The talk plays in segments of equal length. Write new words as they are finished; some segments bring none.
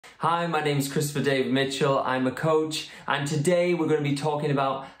Hi, my name is Christopher David Mitchell. I'm a coach, and today we're going to be talking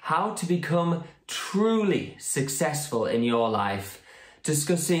about how to become truly successful in your life,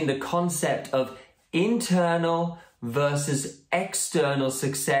 discussing the concept of internal versus external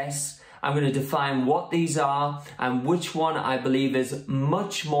success. I'm going to define what these are and which one I believe is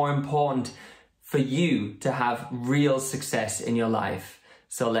much more important for you to have real success in your life.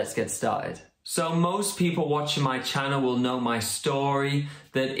 So let's get started. So most people watching my channel will know my story,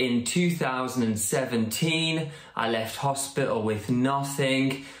 that in 2017, I left hospital with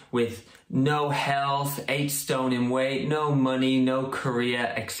nothing, with no health, 8 stone in weight, no money, no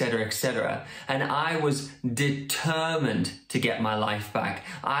career, etc., etc. And I was determined to get my life back.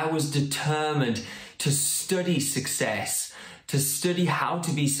 I was determined to study success, to study how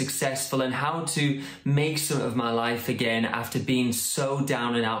to be successful and how to make some of my life again after being so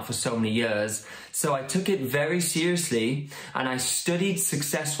down and out for so many years. So I took it very seriously and I studied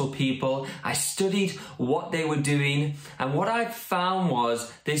successful people. I studied what they were doing, and what I found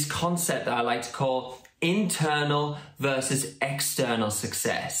was this concept that I like to call internal versus external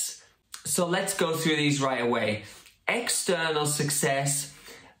success. So let's go through these right away. External success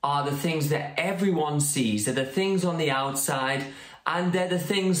are the things that everyone sees. They're the things on the outside, and they're the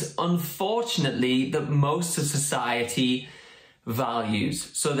things, unfortunately, that most of society values.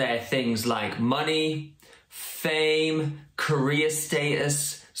 So they're things like money, fame, career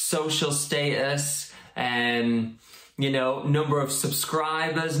status, social status, number of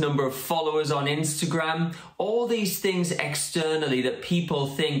subscribers, number of followers on Instagram. All these things externally that people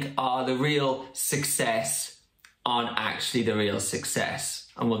think are the real success aren't actually the real success.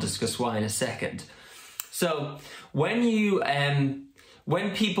 And we'll discuss why in a second. So when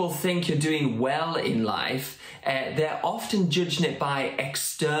people think you're doing well in life, they're often judging it by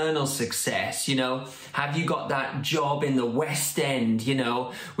external success. Have you got that job in the West End,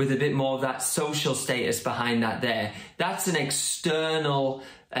 with a bit more of that social status behind that there? That's an external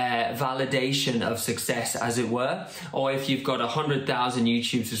validation of success, as it were. Or if you've got 100,000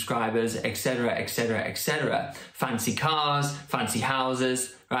 YouTube subscribers, etc., etc., etc. Fancy cars, fancy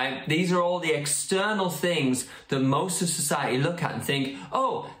houses, right? These are all the external things that most of society look at and think,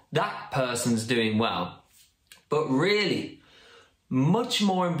 oh, that person's doing well. But really, much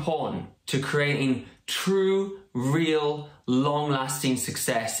more important to creating true, real, long-lasting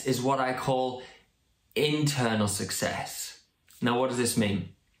success is what I call internal success. Now, what does this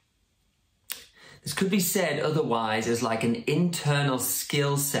mean? This could be said otherwise as like an internal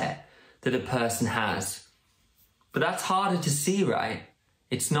skill set that a person has. But that's harder to see, right?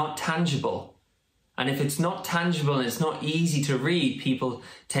 It's not tangible. And if it's not tangible and it's not easy to read, people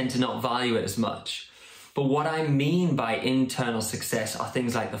tend to not value it as much. But what I mean by internal success are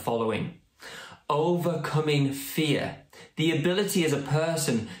things like the following. Overcoming fear. The ability as a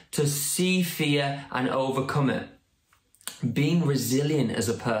person to see fear and overcome it. Being resilient as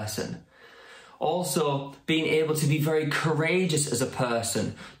a person. Also, being able to be very courageous as a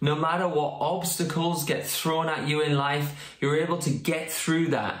person. No matter what obstacles get thrown at you in life, you're able to get through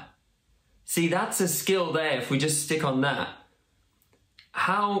that. See, that's a skill there if we just stick on that.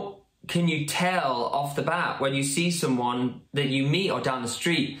 How can you tell off the bat when you see someone that you meet or down the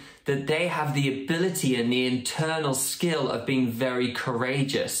street that they have the ability and the internal skill of being very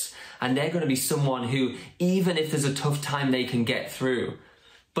courageous? And they're going to be someone who, even if there's a tough time, they can get through.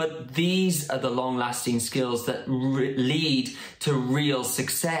 But these are the long-lasting skills that lead to real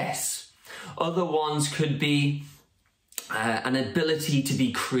success. Other ones could be an ability to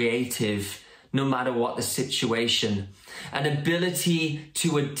be creative no matter what the situation, an ability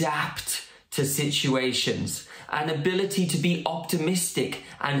to adapt to situations, an ability to be optimistic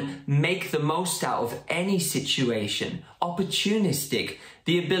and make the most out of any situation, opportunistic,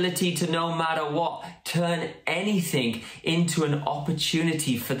 the ability to, no matter what, turn anything into an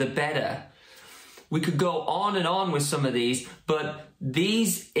opportunity for the better. We could go on and on with some of these, but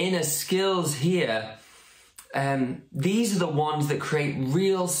these inner skills here, these are the ones that create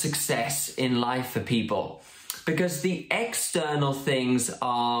real success in life for people, because the external things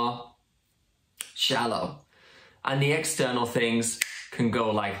are shallow and the external things can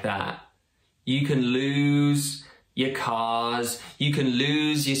go like that. You can lose your cars, you can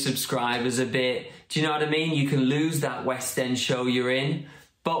lose your subscribers a bit. Do you know what I mean? You can lose that West End show you're in.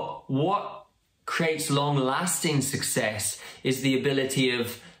 But what creates long-lasting success is the ability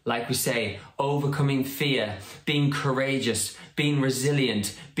of, like we say, overcoming fear, being courageous, being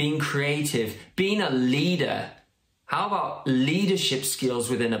resilient, being creative, being a leader. How about leadership skills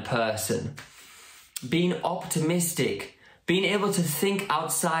within a person? Being optimistic, being able to think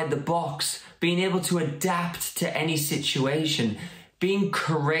outside the box, being able to adapt to any situation, being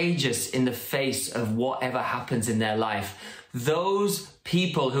courageous in the face of whatever happens in their life. Those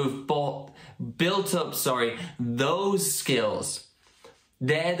people who've built up those skills,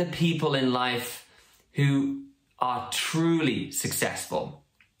 they're the people in life who are truly successful.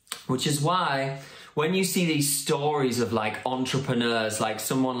 Which is why when you see these stories of like entrepreneurs, like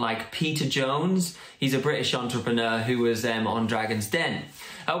someone like Peter Jones, he's a British entrepreneur who was on Dragon's Den.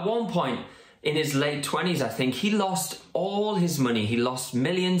 At one point in his late 20s, I think, he lost all his money. He lost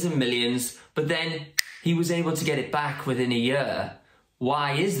millions and millions, but then he was able to get it back within a year.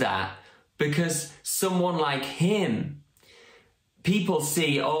 Why is that? Because someone like him, people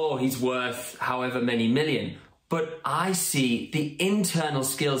see, oh, he's worth however many million, but I see the internal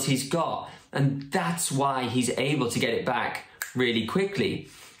skills he's got, and that's why he's able to get it back really quickly.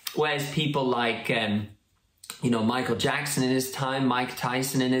 Whereas people like, Michael Jackson in his time, Mike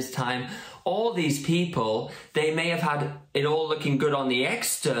Tyson in his time, all these people, they may have had it all looking good on the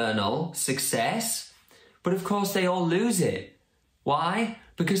external success, but of course they all lose it. Why?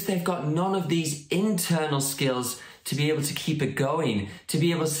 Because they've got none of these internal skills to be able to keep it going, to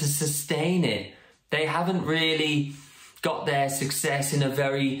be able to sustain it. They haven't really got their success in a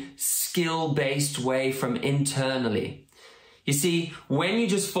very skill-based way from internally. You see, when you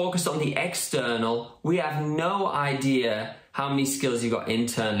just focus on the external, we have no idea how many skills you got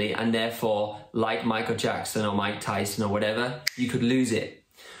internally, and therefore, like Michael Jackson or Mike Tyson or whatever, you could lose it.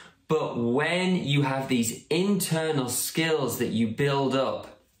 But when you have these internal skills that you build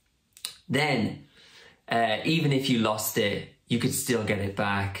up, then even if you lost it, you could still get it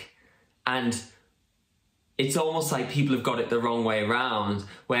back. And it's almost like people have got it the wrong way around,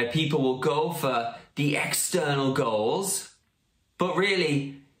 where people will go for the external goals, but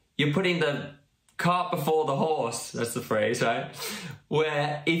really you're putting the cart before the horse. That's the phrase, right?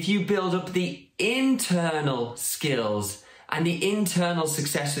 Where if you build up the internal skills and the internal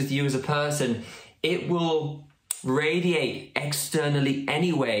success with you as a person, it will radiate externally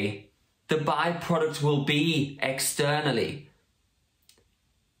anyway. The byproduct will be externally.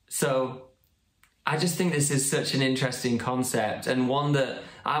 So I just think this is such an interesting concept, and one that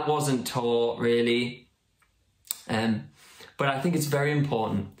I wasn't taught really. But I think it's very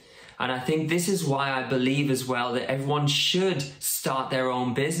important. And I think this is why I believe as well that everyone should start their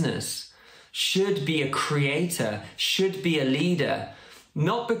own business, should be a creator, should be a leader.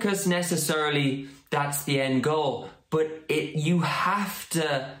 Not because necessarily that's the end goal, but you have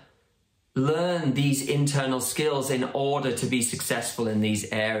to learn these internal skills in order to be successful in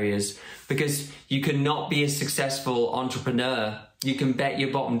these areas, because you cannot be a successful entrepreneur. You can bet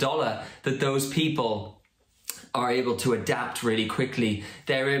your bottom dollar that those people are able to adapt really quickly.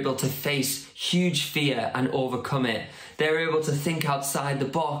 They're able to face huge fear and overcome it. They're able to think outside the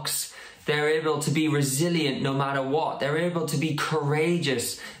box. They're able to be resilient no matter what. They're able to be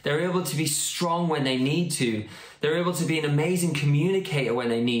courageous. They're able to be strong when they need to. They're able to be an amazing communicator when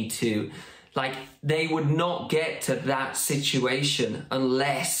they need to. Like, they would not get to that situation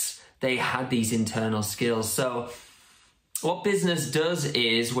unless they had these internal skills. So what business does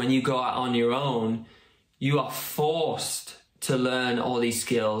is, when you go out on your own, you are forced to learn all these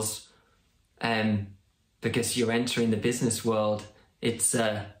skills because you're entering the business world. It's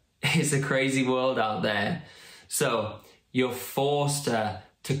a crazy world out there. So you're forced to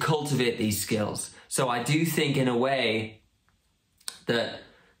cultivate these skills. So I do think, in a way, that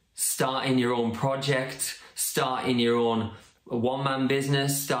starting your own project, starting your own one-man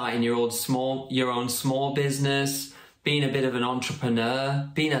business, starting your own small business, being a bit of an entrepreneur,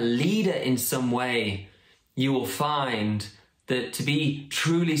 being a leader in some way, you will find that to be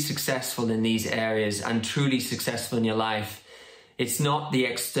truly successful in these areas and truly successful in your life, it's not the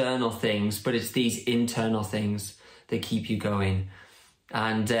external things, but it's these internal things that keep you going.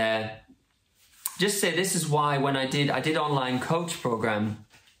 And just say, this is why when I did online coach program,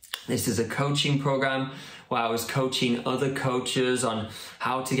 this is a coaching program where I was coaching other coaches on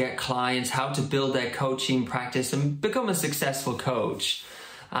how to get clients, how to build their coaching practice and become a successful coach.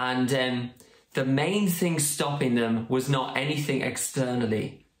 And the main thing stopping them was not anything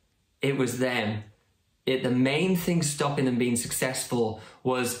externally. It was them. The main thing stopping them being successful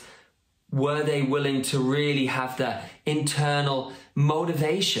was, were they willing to really have the internal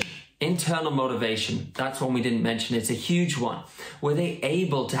motivation? Internal motivation. That's one we didn't mention. It's a huge one. Were they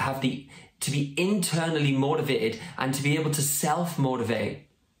able to have to be internally motivated and to be able to self-motivate?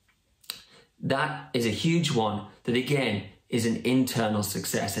 That is a huge one that, again, is an internal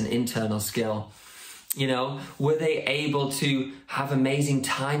success, an internal skill. You know, were they able to have amazing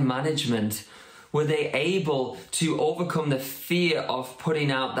time management? Were they able to overcome the fear of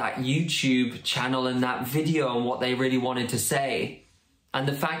putting out that YouTube channel and that video and what they really wanted to say? And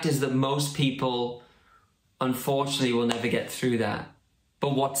the fact is that most people, unfortunately, will never get through that.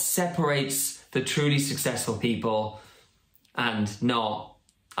 But what separates the truly successful people and not,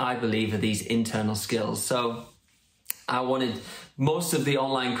 I believe, are these internal skills. So most of the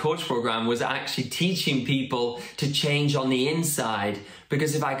online coach program was actually teaching people to change on the inside,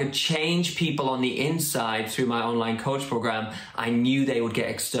 because if I could change people on the inside through my online coach program, I knew they would get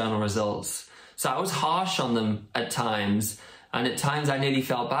external results. So I was harsh on them at times, and at times I nearly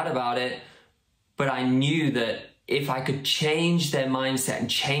felt bad about it, but I knew that if I could change their mindset and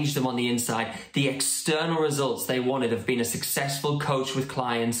change them on the inside, the external results they wanted of being a successful coach with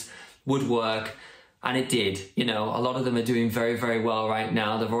clients would work. And it did. You know, a lot of them are doing very, very well right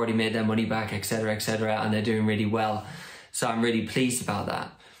now. They've already made their money back, etc., and they're doing really well. So I'm really pleased about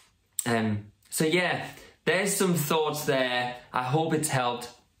that. So yeah, there's some thoughts there. I hope it's helped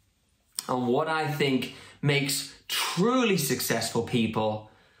on what I think makes truly successful people.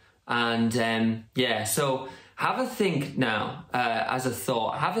 And yeah, so have a think now, as a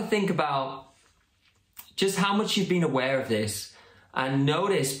thought. Have a think about just how much you've been aware of this, and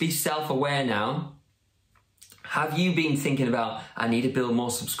notice, be self-aware now. Have you been thinking about, I need to build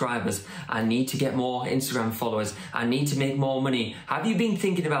more subscribers, I need to get more Instagram followers, I need to make more money? Have you been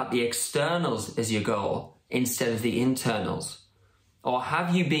thinking about the externals as your goal instead of the internals? Or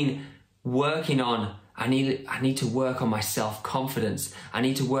have you been working on, I need to work on my self-confidence, I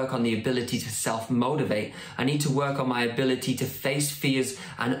need to work on the ability to self-motivate, I need to work on my ability to face fears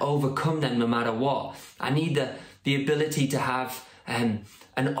and overcome them no matter what. I need the ability to have an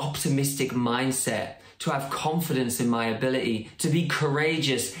optimistic mindset, to have confidence in my ability, to be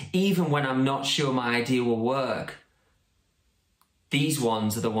courageous even when I'm not sure my idea will work. These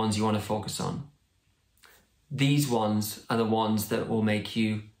ones are the ones you want to focus on. These ones are the ones that will make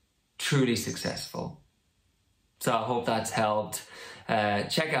you truly successful. So I hope that's helped.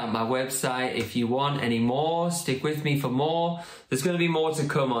 Check out my website if you want any more. Stick with me for more. There's going to be more to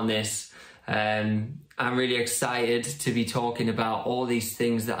come on this. I'm really excited to be talking about all these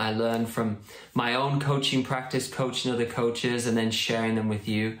things that I learned from my own coaching practice, coaching other coaches, and then sharing them with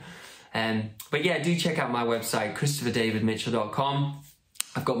you. But yeah, do check out my website, ChristopherDavidMitchell.com.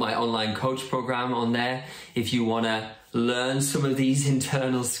 I've got my online coach program on there if you want to learn some of these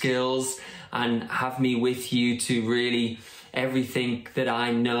internal skills and have me with you to really everything that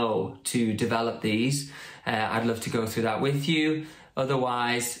I know to develop these. I'd love to go through that with you.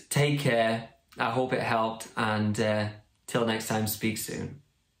 Otherwise, take care. I hope it helped, and till next time, speak soon.